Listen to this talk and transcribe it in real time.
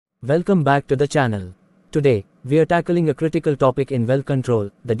Welcome back to the channel. Today, we are tackling a critical topic in well control,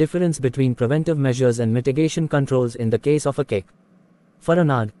 the difference between preventive measures and mitigation controls in the case of a kick.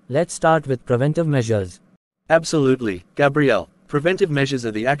 Faranad, let's start with preventive measures. Absolutely, Gabrielle. Preventive measures are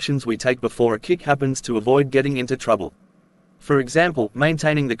the actions we take before a kick happens to avoid getting into trouble. For example,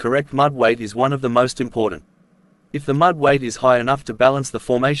 maintaining the correct mud weight is one of the most important. If the mud weight is high enough to balance the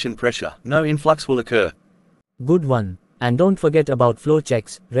formation pressure, no influx will occur. Good one. And don't forget about flow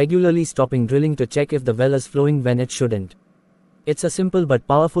checks, regularly stopping drilling to check if the well is flowing when it shouldn't. It's a simple but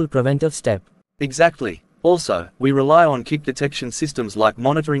powerful preventive step. Exactly. Also, we rely on kick detection systems like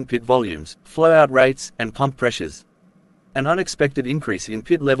monitoring pit volumes, flow-out rates, and pump pressures. An unexpected increase in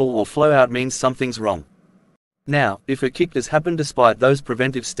pit level or flow-out means something's wrong. Now, if a kick does happen despite those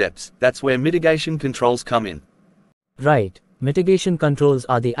preventive steps, that's where mitigation controls come in. Right. Mitigation controls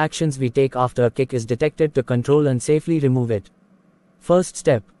are the actions we take after a kick is detected to control and safely remove it. First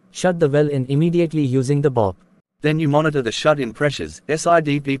step, shut the well in immediately using the BOP. Then you monitor the shut-in pressures,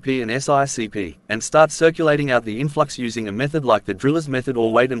 SIDPP and SICP, and start circulating out the influx using a method like the driller's method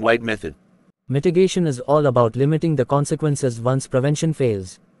or wait and wait method. Mitigation is all about limiting the consequences once prevention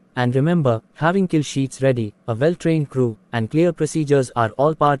fails. And remember, having kill sheets ready, a well-trained crew, and clear procedures are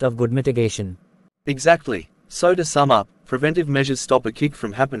all part of good mitigation. Exactly. So to sum up, preventive measures stop a kick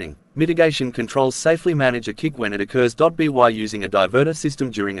from happening. Mitigation controls safely manage a kick when it occurs. By using a diverter system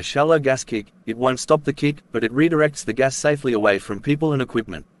during a shallow gas kick, it won't stop the kick, but it redirects the gas safely away from people and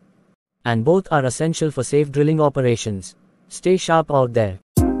equipment. And both are essential for safe drilling operations. Stay sharp out there.